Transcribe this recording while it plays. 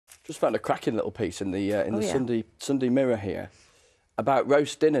Just found a cracking little piece in the Sunday Mirror here about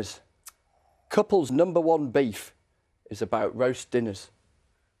roast dinners. Couples' #1 beef is about roast dinners.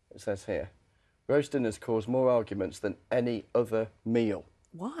 It says here, roast dinners cause more arguments than any other meal.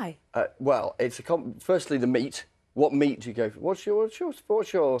 Why? Well, it's firstly the meat. What meat do you go for? What's your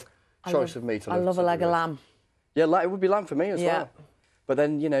choice of meat? I love a leg of lamb. Yeah, it would be lamb for me as well. But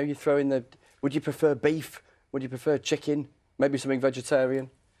then, you know, you throw in the... Would you prefer beef? Would you prefer chicken? Maybe something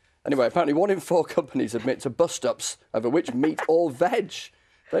vegetarian? Anyway, apparently 1 in 4 companies admit to bust-ups over which meat or veg.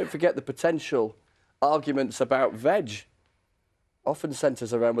 Don't forget the potential arguments about veg. Often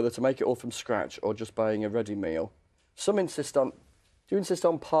centres around whether to make it all from scratch or just buying a ready meal. Some insist on... Do you insist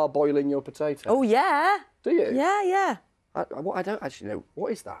on parboiling your potato? Oh, yeah. Do you? Yeah, yeah. I don't actually know.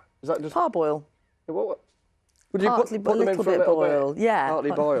 What is that? Is that just... Parboil. What? Would you Partly, put them in for a little boil. bit? Yeah.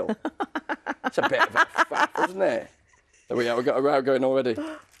 Partly boil. It's a bit of a faff, isn't it? There we go, we've got a row going already.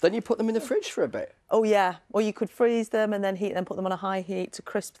 Then you put them in the fridge for a bit. Oh, yeah. Or you could freeze them and then heat them, put them on a high heat to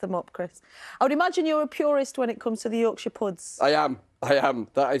crisp them up, Chris. I would imagine you're a purist when it comes to the Yorkshire puds. I am.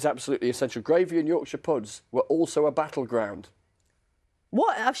 That is absolutely essential. Gravy and Yorkshire puds were also a battleground.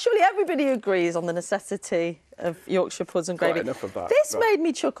 What? Surely everybody agrees on the necessity of Yorkshire puds and gravy. Quite enough of that. This made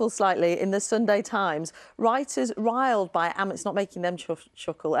me chuckle slightly in the Sunday Times. Writers riled by Amazon, it's not making them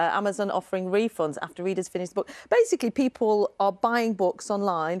chuckle, Amazon offering refunds after readers finish the book. Basically, people are buying books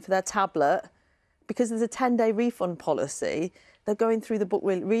online for their tablet because there's a 10-day refund policy. They're going through the book,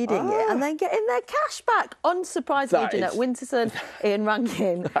 reading it, and then getting their cash back. Unsurprisingly, Jeanette Winterson, Ian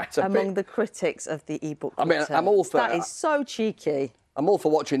Rankin, among the critics of the ebook. I mean, I'm all for that. That is so cheeky. I'm all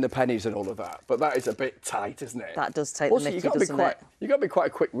for watching the pennies and all of that, but that is a bit tight, isn't it? That does take the mickey, doesn't it? You've got to be quite a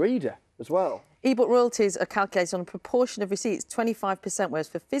quick reader as well. Ebook royalties are calculated on a proportion of receipts, 25%, whereas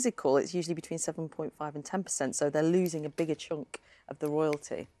for physical, it's usually between 7.5 and 10%, so they're losing a bigger chunk of the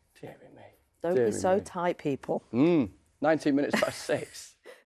royalty. Dear me. Don't be so tight, people. 19 minutes past 6.